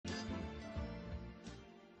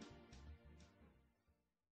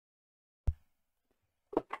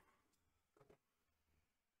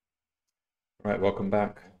Right, welcome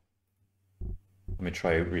back. Let me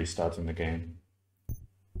try restarting the game.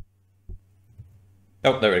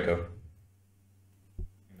 Oh, there we go.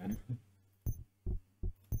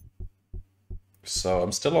 So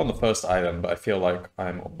I'm still on the first island, but I feel like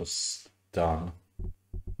I'm almost done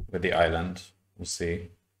with the island. We'll see.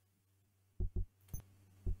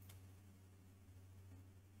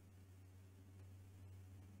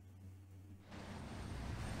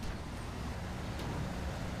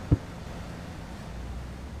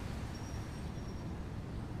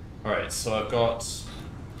 Alright, so I've got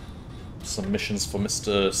some missions for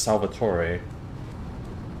Mr. Salvatore.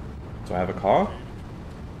 Do I have a car?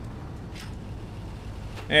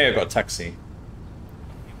 Hey, I got a taxi.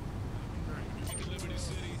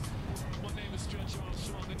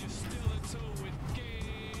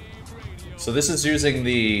 So this is using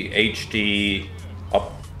the HD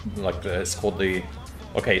up, like it's called the...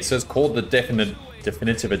 Okay, so it's called the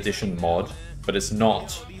Definitive Edition mod, but it's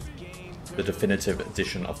not the Definitive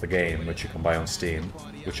Edition of the game, which you can buy on Steam,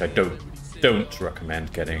 which I don't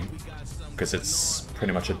recommend getting, because it's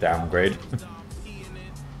pretty much a downgrade.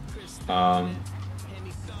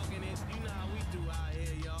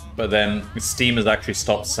 But then Steam has actually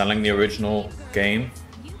stopped selling the original game,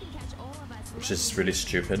 which is really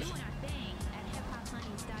stupid.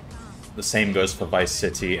 The same goes for Vice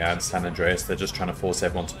City and San Andreas. They're just trying to force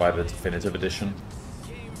everyone to buy the Definitive Edition,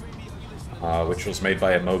 which was made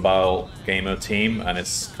by a mobile gamer team, and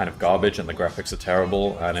it's kind of garbage, and the graphics are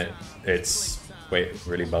terrible, and it's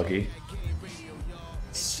really buggy.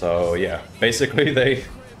 So yeah, basically they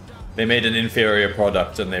made an inferior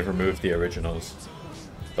product and they've removed the originals.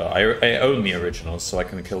 But I own the originals, so I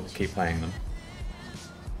can keep playing them.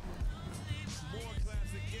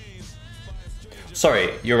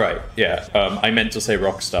 Sorry, you're right. Yeah, I meant to say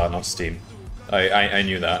Rockstar, not Steam. I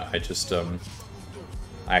knew that. I just I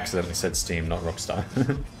accidentally said Steam, not Rockstar.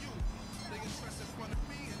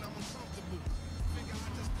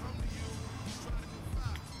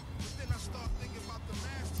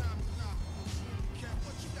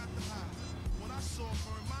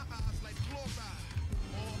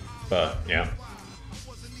 But yeah.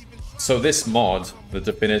 So this mod, the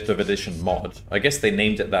Definitive Edition mod, I guess they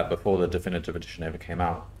named it that before the Definitive Edition ever came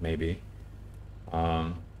out, maybe.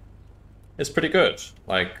 It's pretty good.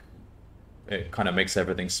 Like, it kind of makes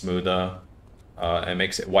everything smoother. It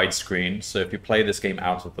makes it widescreen. So if you play this game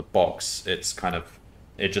out of the box, it's kind of,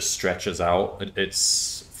 it just stretches out.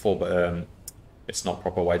 It's not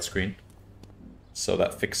proper widescreen. So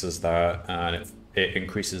that fixes that, and it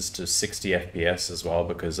increases to 60 FPS as well,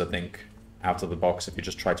 because I think out of the box, if you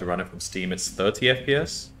just try to run it from Steam, it's 30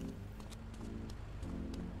 FPS.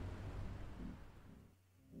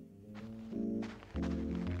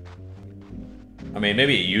 I mean,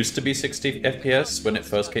 maybe it used to be 60 FPS when it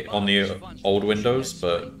first came on the old Windows,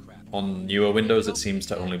 but on newer Windows it seems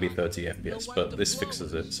to only be 30 FPS, but this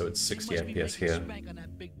fixes it, so it's 60 FPS here.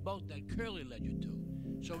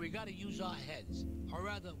 So we gotta use our heads, or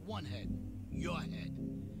rather one head, your head.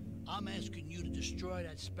 I'm asking you to destroy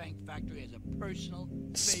that Spank Factory as a personal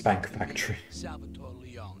Spank Factory. Salvatore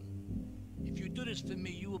Leone. If you do this for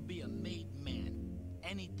me, you will be a made man.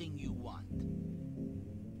 Anything you want.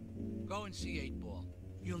 Go and see 8-Ball.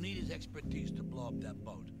 You'll need his expertise to blow up that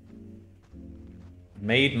boat.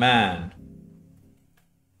 Made man.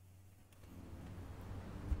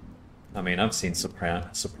 I mean, I've seen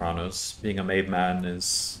Sopranos. Being a made man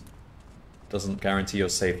doesn't guarantee your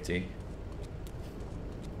safety.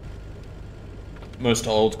 Most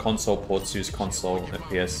old console ports use console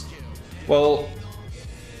FPS. Well,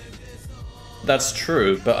 that's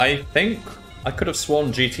true, but I think I could have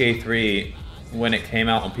sworn GTA 3, when it came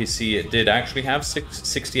out on PC, it did actually have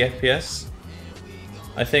 60 FPS.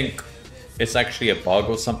 I think it's actually a bug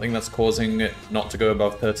or something that's causing it not to go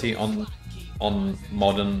above 30 on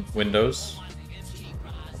modern Windows.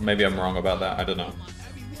 Maybe I'm wrong about that, I don't know.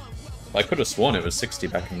 I could have sworn it was 60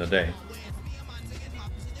 back in the day.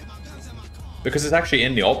 Because it's actually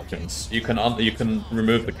in the options. You can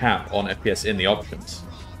remove the cap on FPS in the options.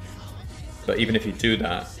 But even if you do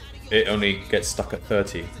that, it only gets stuck at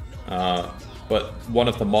 30. But one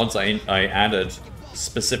of the mods I added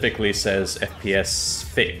specifically says FPS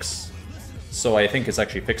fix. So I think it's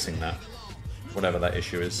actually fixing that. Whatever that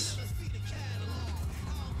issue is.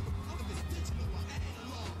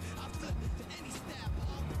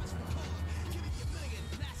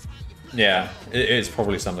 Yeah, it is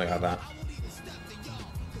probably something like that.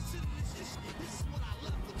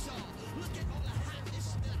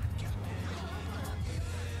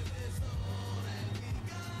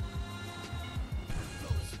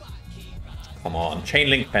 Come on, chain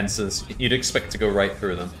link fences, you'd expect to go right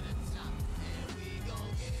through them.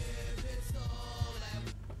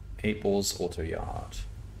 8 Balls Auto Yard.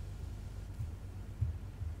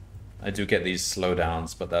 I do get these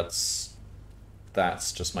slowdowns, but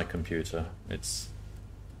that's just my computer.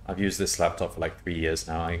 I've used this laptop for like 3 years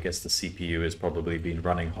now. I guess the CPU has probably been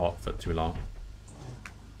running hot for too long.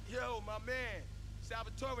 Yo, my man.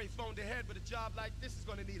 Salvatore phoned ahead, but a job like this is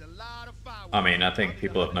gonna need a lot of fireworks. I mean, I think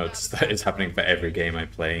people have noticed that it's happening for every game I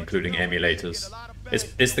play, including emulators.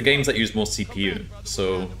 It's the games that use more CPU.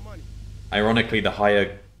 So, ironically, the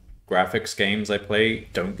higher graphics games I play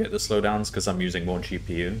don't get the slowdowns because I'm using more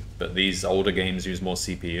GPU. But these older games use more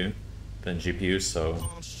CPU than GPU, so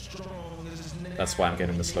that's why I'm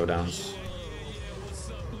getting the slowdowns.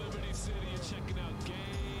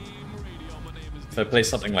 If I play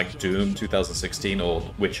something like Doom 2016 or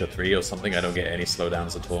Witcher 3 or something, I don't get any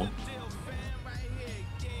slowdowns at all.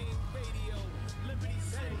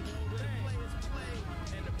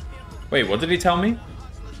 Wait, what did he tell me?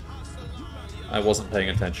 I wasn't paying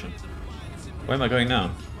attention. Where am I going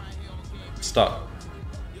now? Stuck.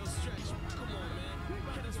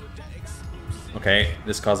 Okay,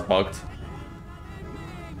 this car's bugged.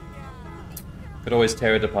 Could always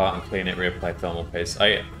tear it apart and clean it, reapply thermal paste.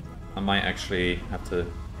 I might actually have to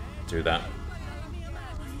do that.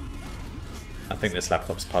 I think this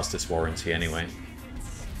laptop's past its warranty anyway.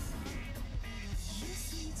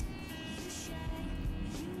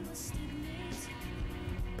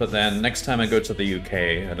 But then next time I go to the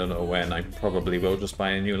UK, I don't know when, I probably will just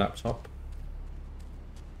buy a new laptop.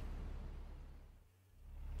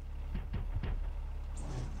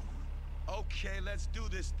 Okay, let's do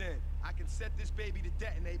this then. I can set this baby to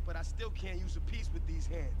detonate, but I still can't use a piece with these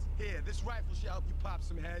hands. Here, this rifle should help you pop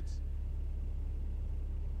some heads.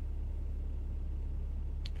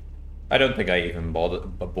 I don't think I even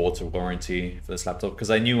bought a warranty for this laptop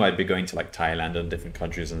because I knew I'd be going to like Thailand and different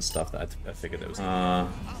countries and stuff. That I figured it was.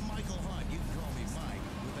 I'm Michael Hunt. You can call me Mike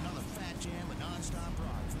with another fat jam and non-stop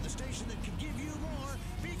rock from the station that can give you more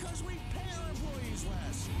because we pay our employees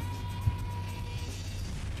less.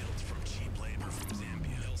 Built from cheap labor from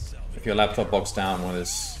Zambia. If your laptop bogs down when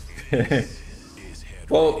it's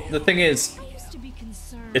well, the thing is,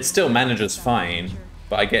 it still manages fine,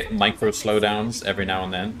 but I get micro slowdowns every now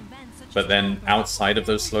and then. But then outside of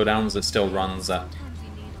those slowdowns, it still runs at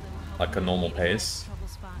like a normal pace.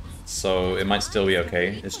 So it might still be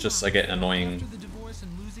okay. It's just I get annoying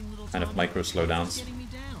kind of micro slowdowns.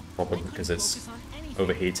 Probably because it's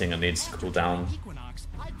overheating and needs to cool down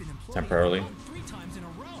temporarily.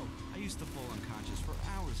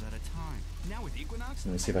 Let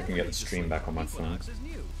me see if I can get the stream back on my phone.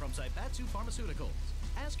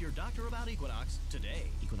 Ask your doctor about Equinox today.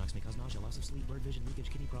 Equinox may cause nausea, loss of sleep, blurred vision,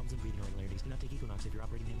 leakage, kidney problems, and breathing irregularities. Do not take Equinox if you're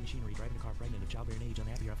operating heavy machinery, driving a car, pregnant, of childbearing age,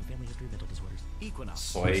 unhappy, or have a family history of mental disorders. Equinox.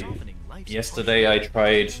 So yesterday I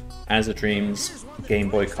tried Azadream's Game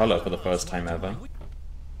Boy Color for the first time ever.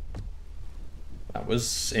 That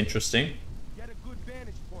was interesting. Get a good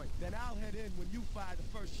vantage point, then I'll head in when you fire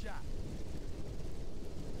the first shot.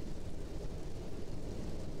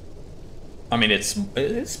 I mean, it's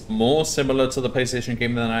more similar to the PlayStation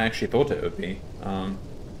game than I actually thought it would be.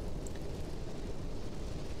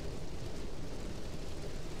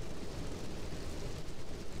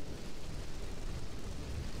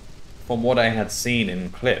 From what I had seen in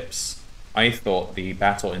clips, I thought the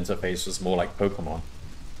battle interface was more like Pokemon,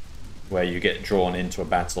 where you get drawn into a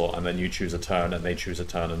battle and then you choose a turn and they choose a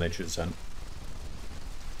turn and they choose a turn.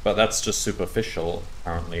 But that's just superficial,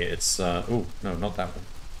 apparently. It's, ooh, no, not that one.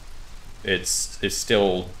 It's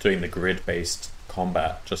still doing the grid-based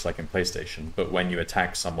combat, just like in PlayStation, but when you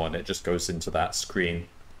attack someone, it just goes into that screen,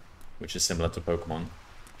 which is similar to Pokemon,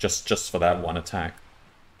 just for that one attack.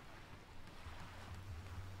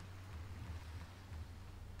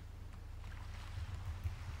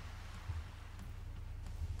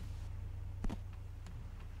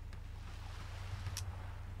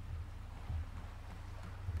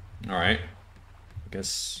 Alright, I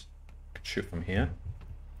guess I could shoot from here.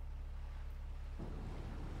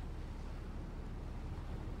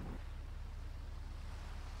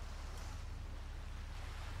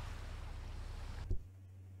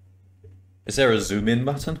 Is there a zoom in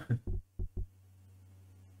button?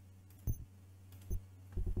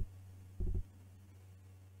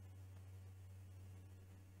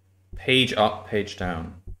 Page up, page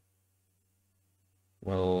down.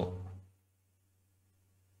 Well,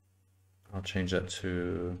 I'll change that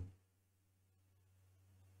to...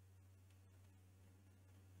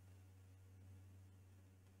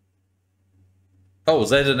 Oh,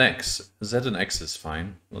 Z and X. Z and X is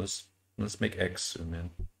fine. Let's make X zoom in.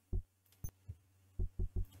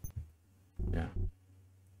 Yeah.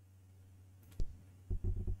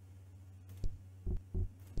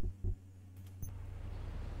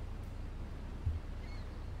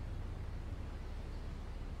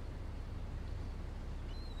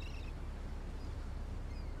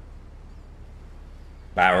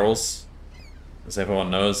 barrels. As everyone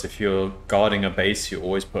knows, if you're guarding a base, you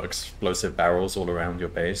always put explosive barrels all around your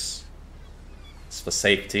base. It's for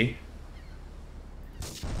safety.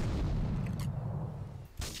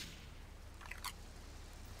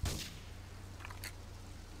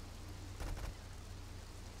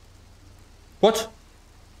 What?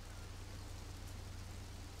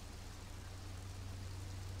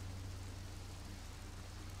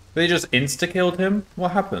 They just insta-killed him?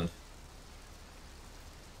 What happened?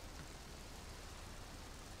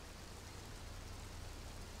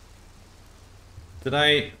 Did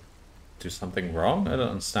I do something wrong? I don't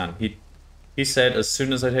understand. He said as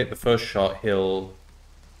soon as I take the first shot, he'll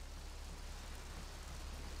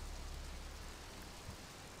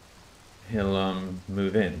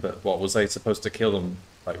move in. But what, was I supposed to kill them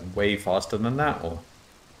like way faster than that, or?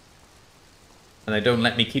 And they don't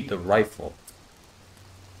let me keep the rifle.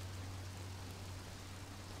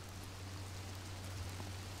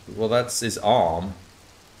 Well, that's his arm.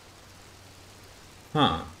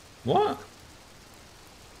 Huh. What?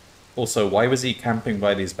 Also, why was he camping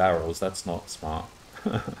by these barrels? That's not smart.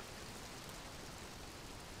 Can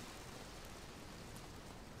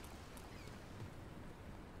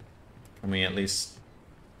we at least...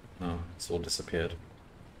 No, it's all disappeared.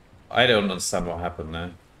 I don't understand what happened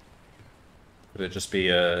there. Could it just be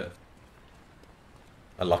a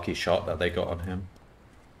lucky shot that they got on him?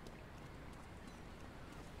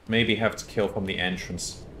 Maybe have to kill from the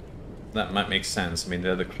entrance. That might make sense. I mean,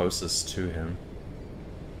 they're the closest to him.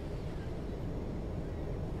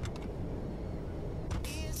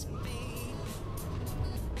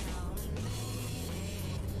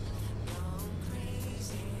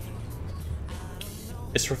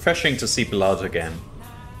 It's refreshing to see blood again.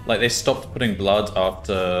 Like, they stopped putting blood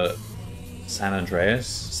after San Andreas.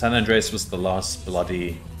 San Andreas was the last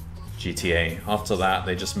bloody GTA. After that,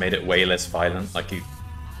 they just made it way less violent. Like,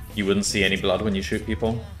 you wouldn't see any blood when you shoot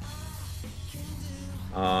people.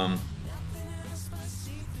 Like,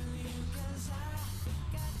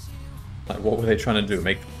 what were they trying to do?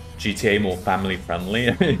 Make GTA more family friendly?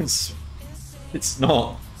 It's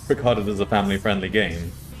not regarded as a family friendly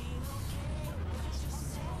game.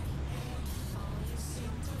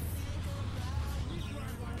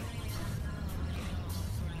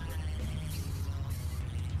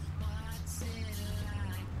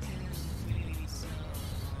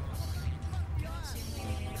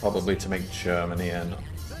 Probably to make Germany and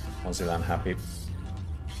Swaziland happy.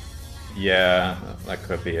 Yeah, that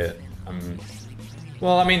could be it.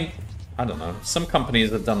 Well, I mean, I don't know. Some companies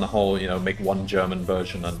have done the whole, you know, make one German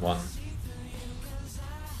version and one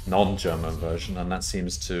non-German version, and that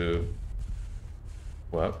seems to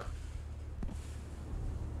work.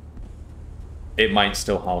 It might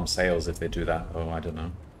still harm sales if they do that. Oh, I don't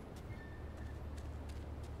know.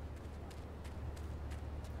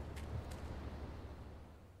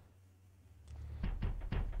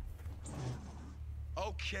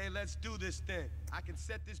 Okay, let's do this then. I can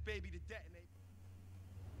set this baby to detonate.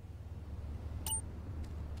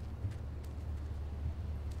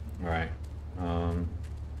 Alright.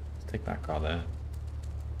 Let's take that car there.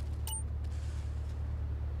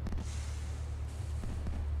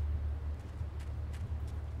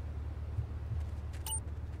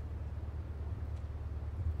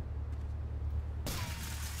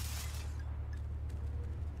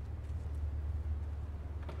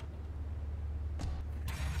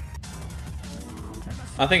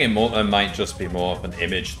 I think it might just be more of an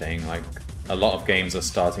image thing. Like, a lot of games are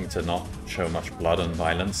starting to not show much blood and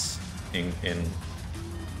violence in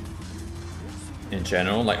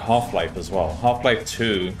general. Like Half-Life as well. Half-Life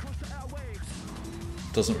 2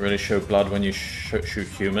 doesn't really show blood when you shoot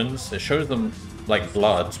humans. It shows them like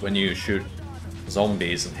blood when you shoot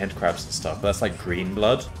zombies and headcrabs and stuff. But that's like green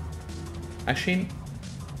blood. Actually,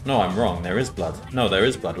 no, I'm wrong. There is blood. No, there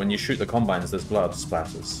is blood. When you shoot the Combines, there's blood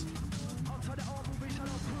splatters.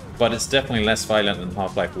 But it's definitely less violent than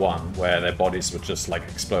Half-Life 1, where their bodies would just like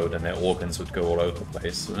explode and their organs would go all over the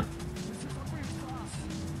place.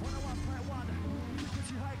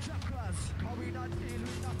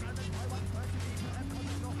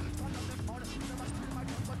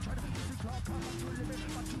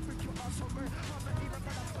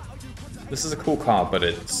 This is a cool car, but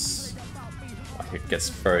it's like, it gets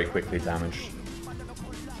very quickly damaged.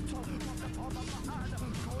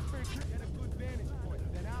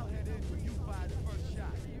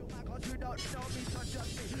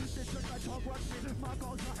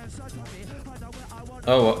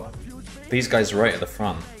 Oh, these guys right at the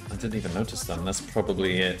front. I didn't even notice them. That's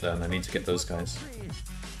probably it then. I need to get those guys.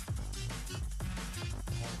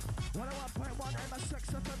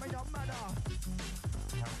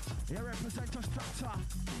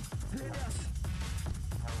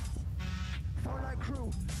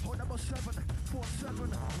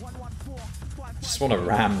 Just want to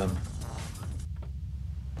ram them.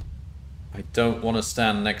 I don't want to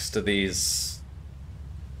stand next to these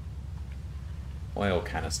oil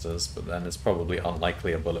canisters, but then it's probably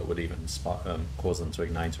unlikely a bullet would even cause them to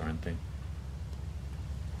ignite or anything.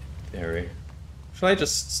 Theory. Should I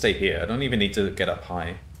just stay here? I don't even need to get up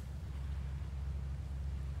high.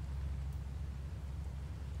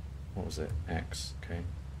 What was it? X. Okay.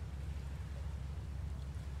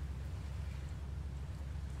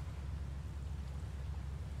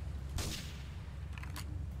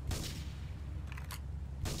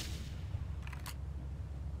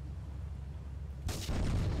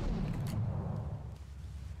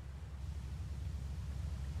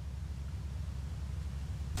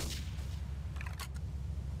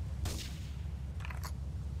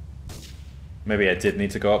 Maybe I did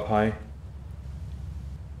need to go up high.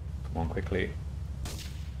 Come on, quickly.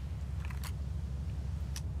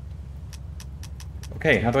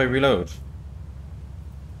 Okay, how do I reload?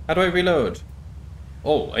 How do I reload?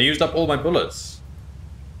 Oh, I used up all my bullets.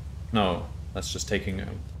 No, that's just taking...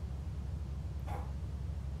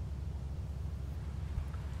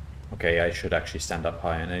 Okay, I should actually stand up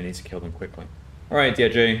high and I need to kill them quickly. Alright,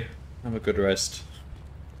 DJ, have a good rest.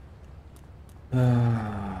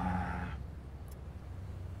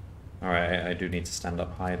 Alright, I do need to stand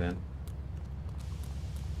up high then.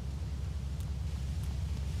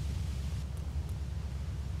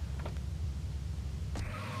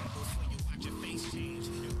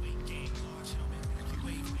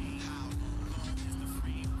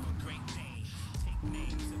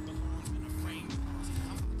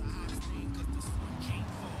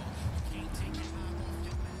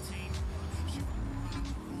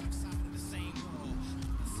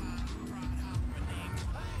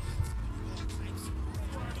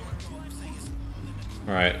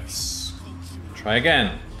 Alright, let's try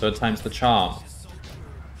again. Third time's the charm.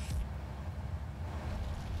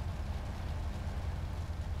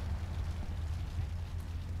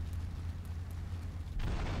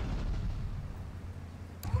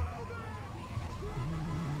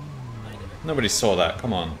 Nobody saw that,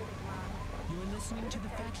 come on. You're listening to the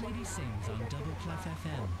Fat Lady Sings on Double Clef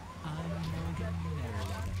FM. I'm Morgan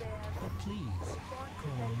Merriweather, but please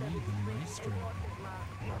call me the Maestro.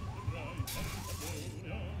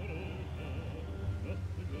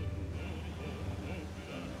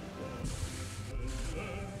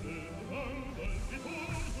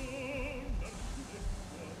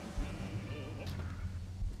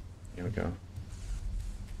 Here we go.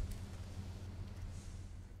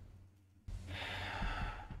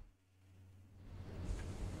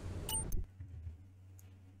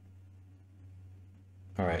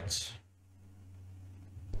 All right. Let's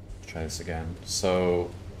try this again. So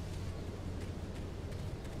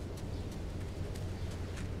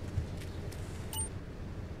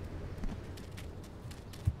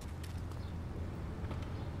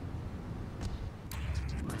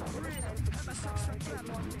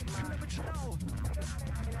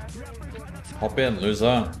hop in,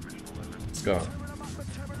 loser. Let's go.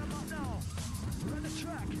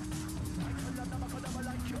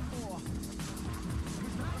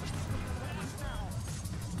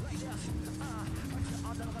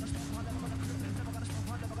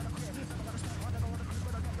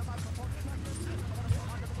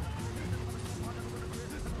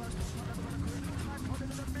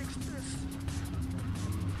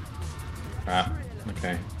 Ah,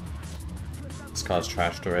 okay. This car's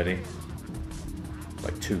trashed already.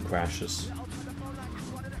 Like 2 crashes.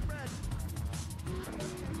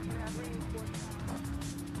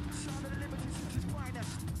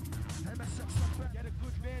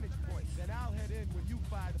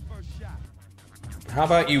 How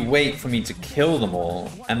about you wait for me to kill them all,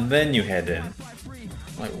 and then you head in?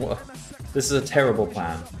 Like, what? This is a terrible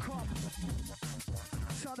plan.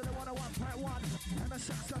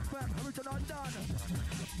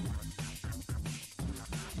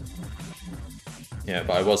 Yeah,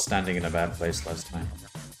 but I was standing in a bad place last time.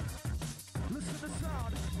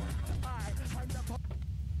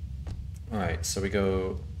 Alright, so we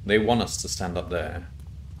go... They want us to stand up there.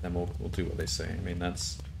 Then we'll do what they say. I mean,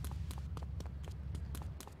 that's...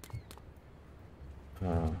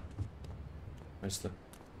 Where's the...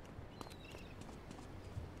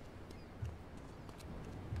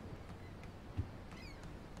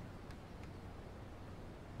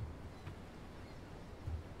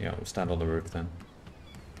 Yeah, we'll stand on the roof then.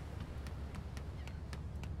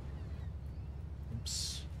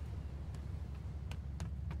 Oops.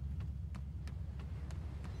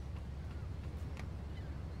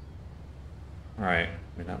 Alright,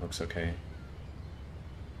 I mean that looks okay.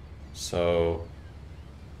 So...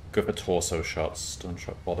 Go for torso shots.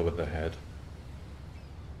 Don't bother with the head.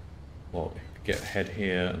 Well, get head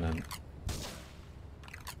here and then...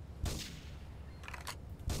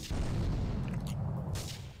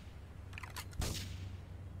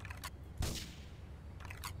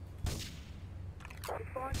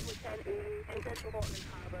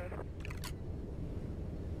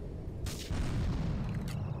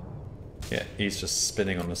 Yeah, he's just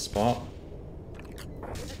spinning on the spot.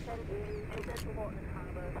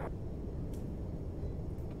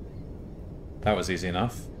 That was easy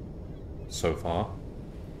enough. So far.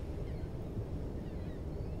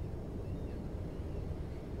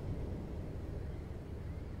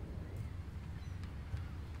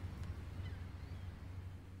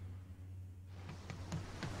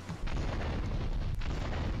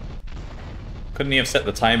 Couldn't he have set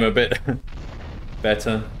the timer a bit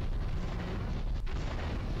better?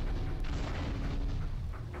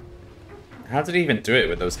 How did he even do it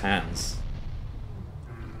with those hands?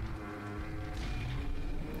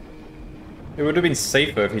 It would have been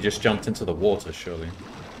safer if he just jumped into the water, surely.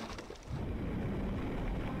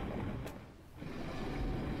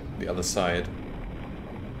 The other side.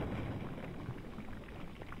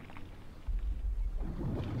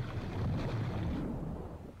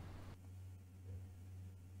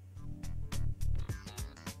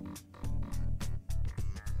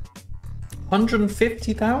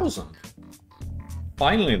 $150,000.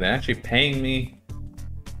 Finally, they're actually paying me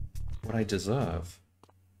what I deserve.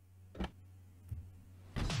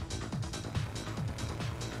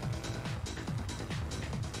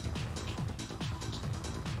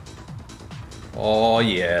 Oh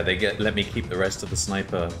yeah, they let me keep the rest of the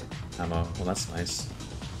sniper ammo. Well, that's nice.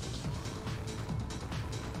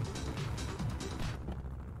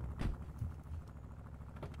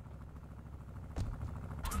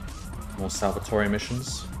 More Salvatore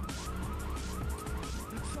missions.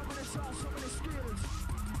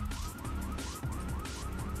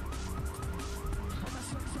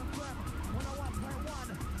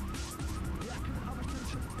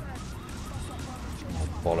 Oh,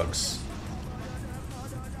 bollocks.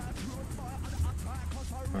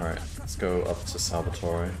 Alright, let's go up to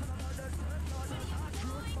Salvatore.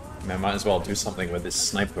 I mean, I might as well do something with this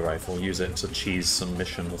sniper rifle, use it to cheese some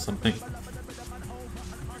mission or something.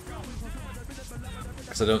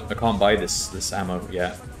 Because I can't buy this ammo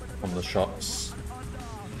yet from the shops.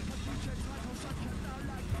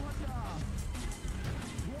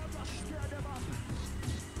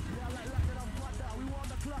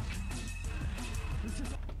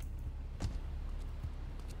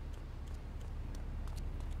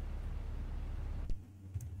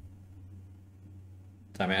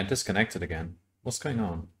 Damn it, I disconnected again. What's going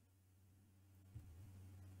on?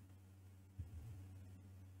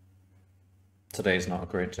 Today's not a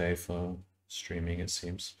great day for streaming, it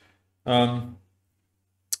seems. What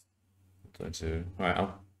do I do? Alright, let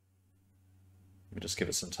me just give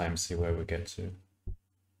it some time to see where we get to.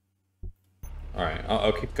 Alright,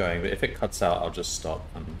 I'll keep going, but if it cuts out, I'll just stop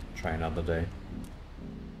and try another day.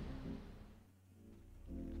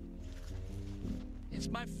 It's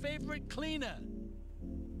my favorite cleaner.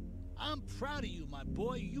 I'm proud of you, my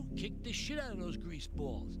boy. You kicked the shit out of those grease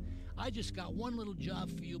balls. I just got one little job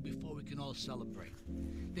for you before we can all celebrate.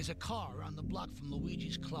 There's a car around the block from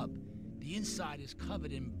Luigi's club. The inside is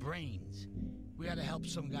covered in brains. We had to help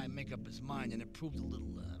some guy make up his mind, and it proved a little,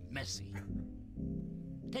 messy.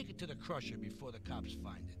 Take it to the crusher before the cops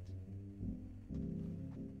find it.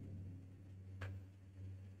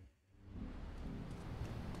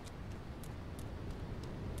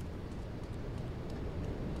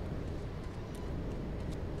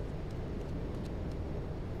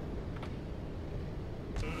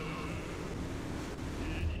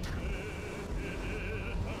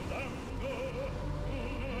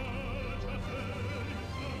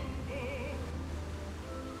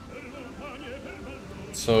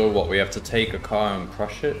 So what, we have to take a car and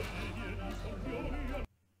crush it?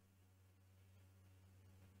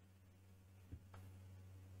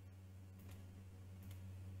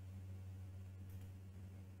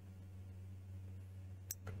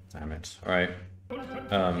 Damn it. Alright.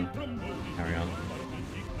 Carry on.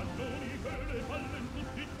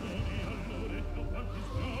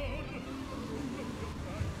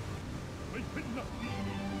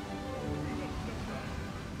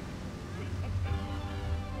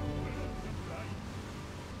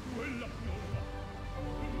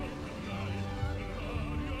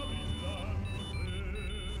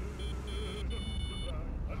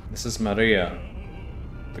 This is Maria.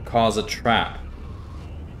 The car's a trap.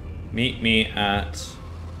 Meet me at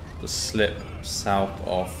the slip south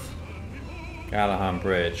of Gallahan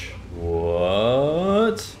Bridge.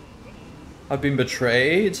 What? I've been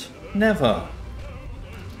betrayed? Never.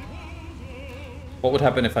 What would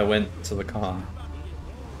happen if I went to the car?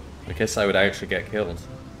 I guess I would actually get killed.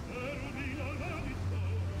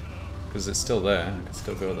 Because it's still there. I can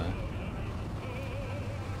still go there.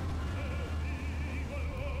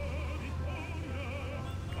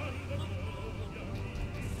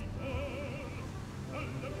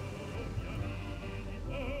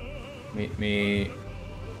 Meet me...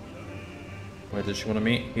 Where does she want to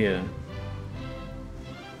meet? Here.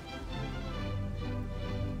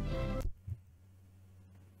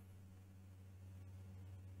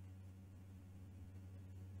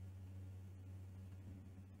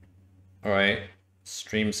 Alright.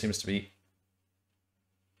 Stream seems to be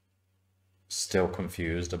still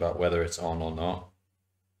confused about whether it's on or not.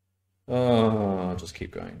 Oh, I'll just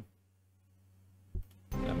keep going.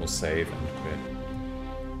 Then we'll save and quit.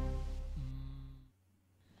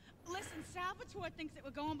 Listen, Salvatore thinks that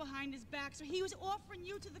we're going behind his back, so he was offering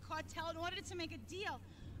you to the cartel in order to make a deal.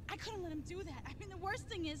 I couldn't let him do that. I mean, the worst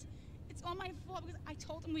thing is, it's all my fault because I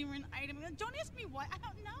told him we were an item. Don't ask me why. I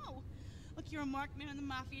don't know. Look, you're a marked man on the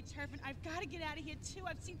Mafia turf, and I've got to get out of here, too.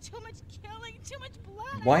 I've seen too much killing, too much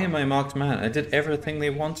blood. Why am I marked man? I did everything they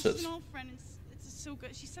wanted. She's an old friend. It's so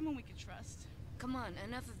good. She's someone we can trust. Come on,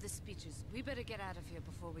 enough of the speeches. We better get out of here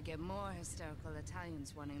before we get more hysterical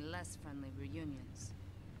Italians wanting less friendly reunions.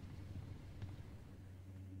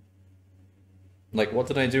 Like, what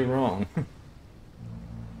did I do wrong?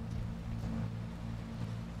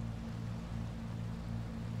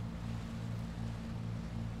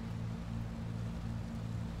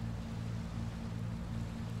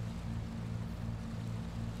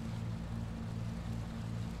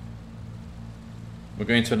 We're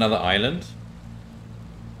going to another island?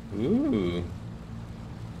 Ooh.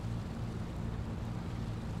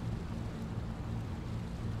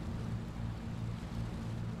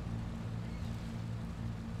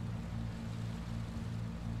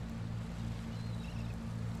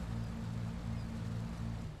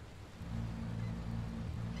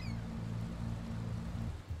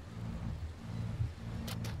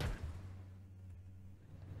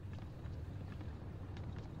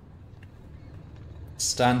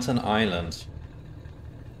 Stanton Island.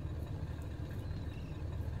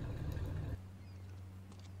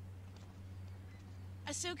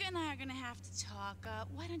 Asuka and I are gonna have to talk.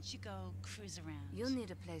 Why don't you go cruise around? You'll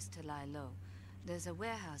need a place to lie low. There's a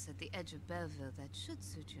warehouse at the edge of Belleville that should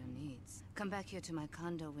suit your needs. Come back here to my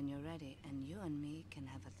condo when you're ready, and you and me can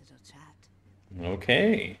have a little chat.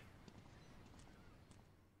 Okay.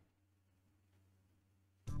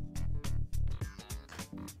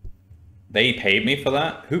 They paid me for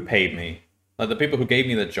that? Who paid me? Like, the people who gave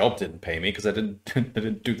me the job didn't pay me because I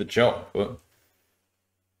didn't do the job. But...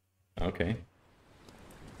 Okay.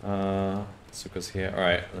 Suka's here.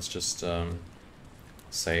 Alright, let's just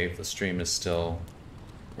save. The stream is still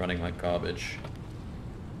running like garbage.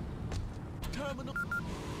 Terminal.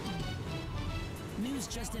 News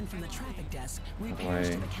just in from the traffic desk.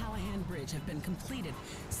 Repairs to the Callahan Bridge have been completed.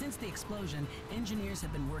 Since the explosion, engineers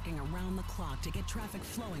have been working around the clock to get traffic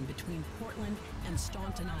flowing between Portland and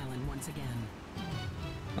Staunton Island once again.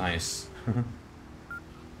 Nice.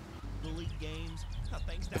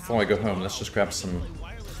 Before I go home, let's just grab some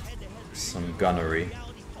gunnery.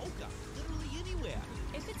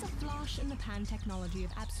 If it's a flash-in-the-pan technology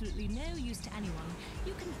of absolutely no use to anyone,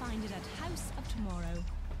 you can find it at House of Tomorrow.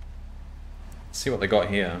 See what they got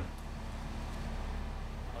here.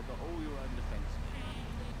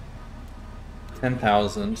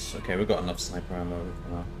 10,000. Okay, we've got enough sniper ammo.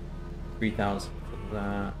 3,000 for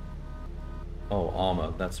that. Oh,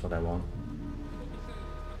 armor. That's what I want.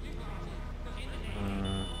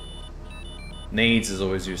 Nades is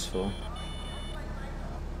always useful.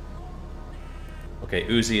 Okay,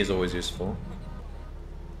 Uzi is always useful.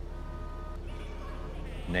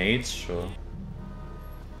 Nades, sure.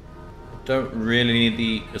 Don't really need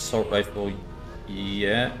the assault rifle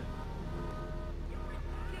yet.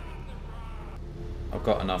 I've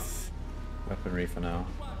got enough weaponry for now.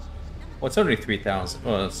 Well, it's only 3,000.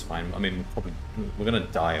 Oh, that's fine. I mean, we're gonna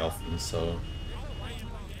die often, so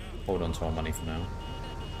hold on to our money for now.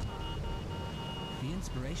 The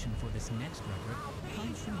inspiration for this next record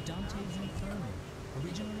comes from Dante's Inferno,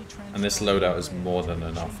 originally transcribed. And this loadout is more than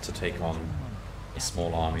enough to take on a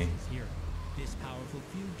small army. This powerful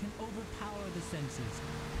feud can overpower the senses,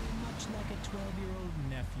 much like a 12-year-old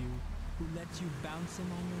nephew who lets you bounce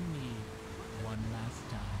him on your knee one last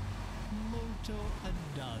time. Molto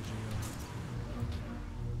adagio.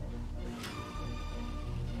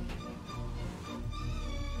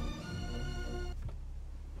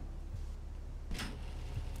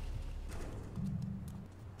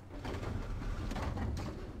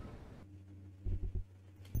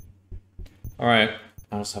 Alright,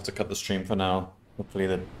 I'll just have to cut the stream for now. Hopefully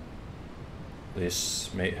the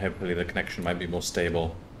connection might be more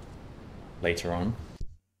stable later on.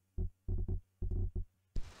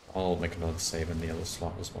 I'll make another save in the other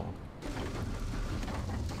slot as well.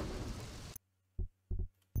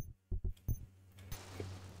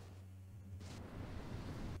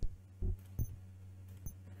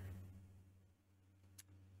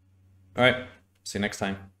 Alright, see you next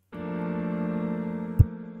time.